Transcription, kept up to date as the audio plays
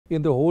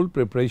in the whole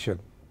preparation,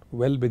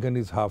 well begun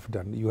is half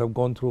done. You have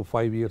gone through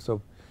 5 years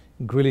of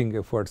grilling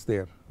efforts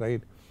there,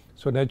 right?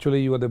 So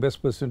naturally you are the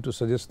best person to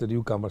suggest the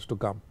newcomers to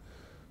come.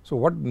 So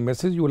what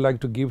message you would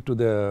like to give to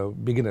the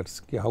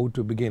beginners, how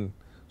to begin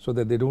so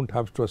that they don't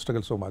have to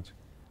struggle so much?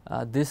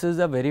 This is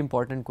a very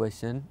important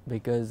question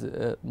because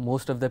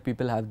most of the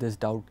people have this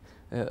doubt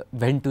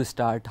when to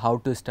start, how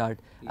to start.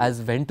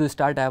 As when to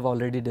start I have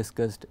already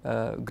discussed.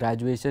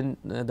 Graduation,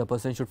 the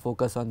person should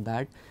focus on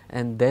that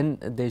and then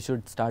they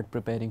should start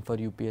preparing for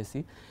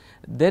UPSC.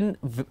 Then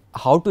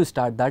how to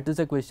start, that is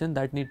a question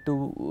that need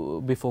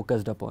to be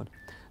focused upon.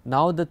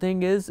 Now the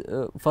thing is,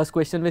 first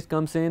question which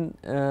comes in,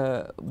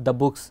 the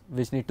books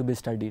which need to be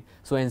studied.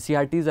 So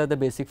NCERTs are the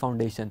basic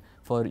foundation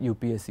for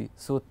UPSC.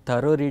 So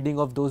thorough reading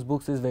of those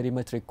books is very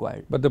much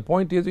required. But the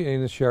point is in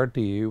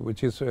NCERT,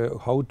 which is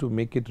how to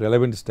make it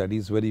relevant study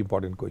is very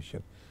important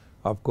question.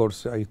 Of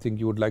course, I think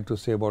you would like to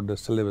say about the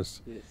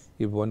syllabus. Yes.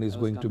 If one is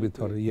going to be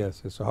thorough.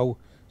 Yes. So how?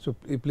 So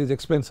please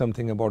explain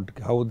something about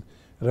how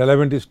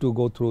relevant is to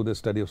go through the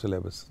study of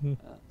syllabus.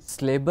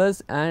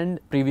 Syllabus and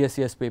previous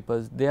year's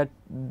papers,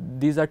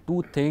 these are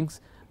two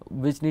things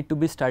which need to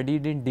be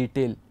studied in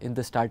detail in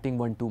the starting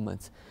 1-2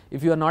 months.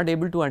 If you are not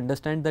able to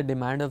understand the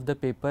demand of the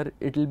paper,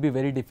 it will be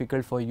very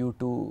difficult for you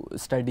to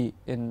study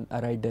in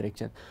a right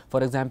direction.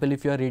 For example,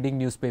 if you are reading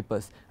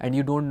newspapers and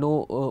you don't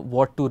know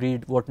what to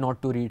read, what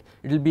not to read,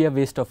 it will be a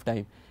waste of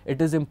time.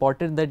 It is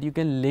important that you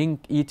can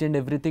link each and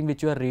everything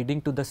which you are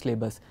reading to the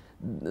syllabus,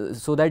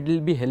 so that it will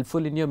be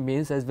helpful in your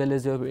mains as well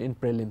as in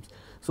prelims.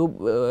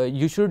 So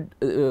you should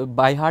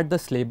by heart the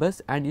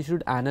syllabus and you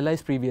should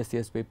analyze previous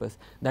year's papers.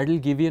 That will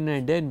give you an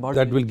idea in what.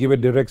 That will give a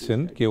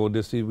direction,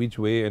 this is which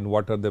way and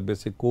what are the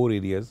basic core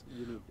areas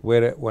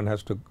where one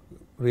has to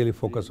really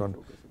focus on,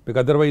 because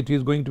otherwise it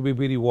is going to be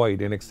very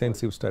wide and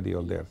extensive study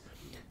all there.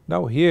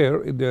 Now here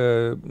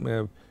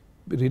the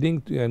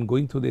reading and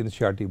going through the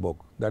NCERT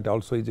book, that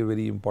also is a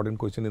very important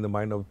question in the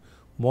mind of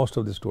most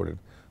of the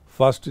students.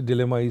 First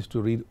dilemma is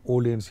to read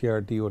old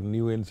NCERT or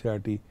new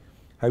NCERT.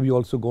 Have you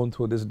also gone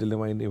through this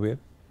dilemma anywhere?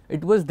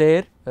 It was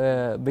there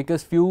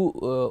because few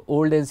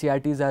old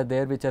NCERTs are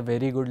there which are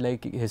very good,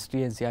 like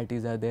history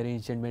NCERTs are there,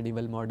 ancient,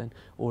 medieval, modern,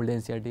 old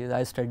NCERTs.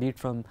 I studied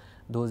from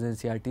those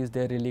NCERTs,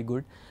 they are really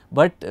good.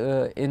 But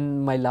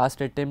in my last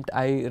attempt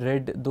I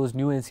read those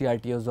new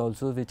NCERTs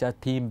also which are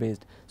theme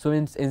based. So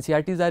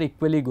NCERTs are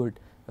equally good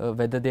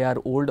whether they are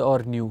old or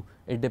new.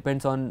 It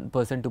depends on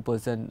person to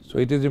person. So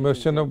it is a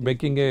question of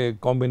making a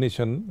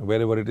combination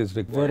wherever it is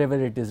required.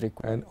 Wherever it is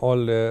required. And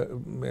all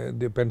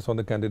depends on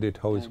the candidate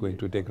how is going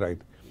to take right.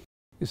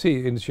 You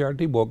see,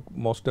 NCERT book,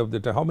 most of the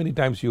time, how many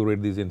times you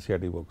read these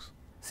NCERT books?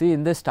 See,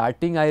 in the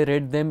starting I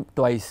read them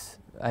twice,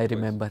 I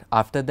remember.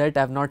 After that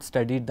I have not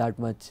studied that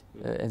much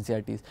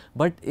NCERTs.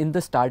 But in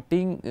the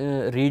starting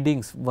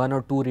readings, 1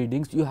 or 2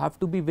 readings, you have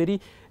to be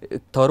very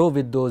thorough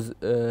with those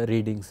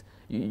readings.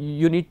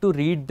 You need to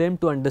read them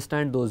to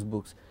understand those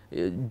books,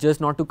 just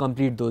not to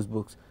complete those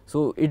books.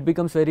 So it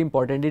becomes very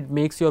important, it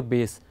makes your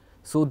base.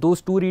 So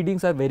those 2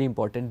 readings are very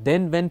important.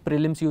 Then when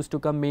prelims used to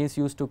come, mains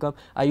used to come,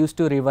 I used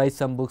to revise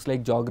some books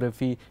like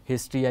geography,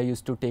 history I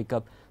used to take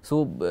up.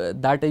 So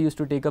that I used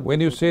to take up. When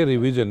you say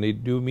revision,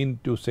 do you mean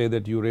to say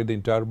that you read the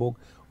entire book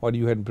or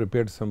you had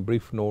prepared some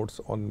brief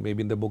notes on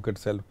maybe in the book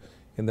itself,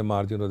 in the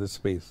margin or the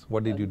space?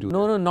 What did you do?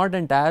 No, not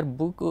entire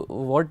book.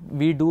 What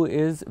we do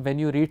is when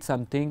you read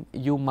something,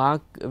 you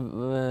mark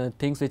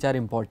things which are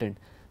important.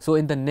 So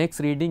in the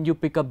next reading you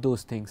pick up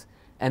those things,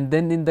 and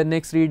then in the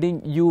next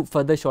reading you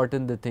further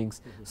shorten the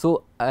things.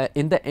 So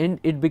in the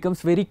end it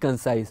becomes very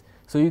concise.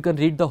 So you can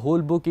read the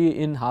whole book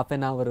in half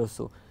an hour or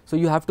so. So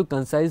you have to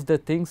concise the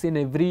things in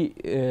every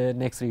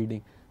next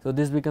reading. So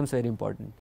this becomes very important.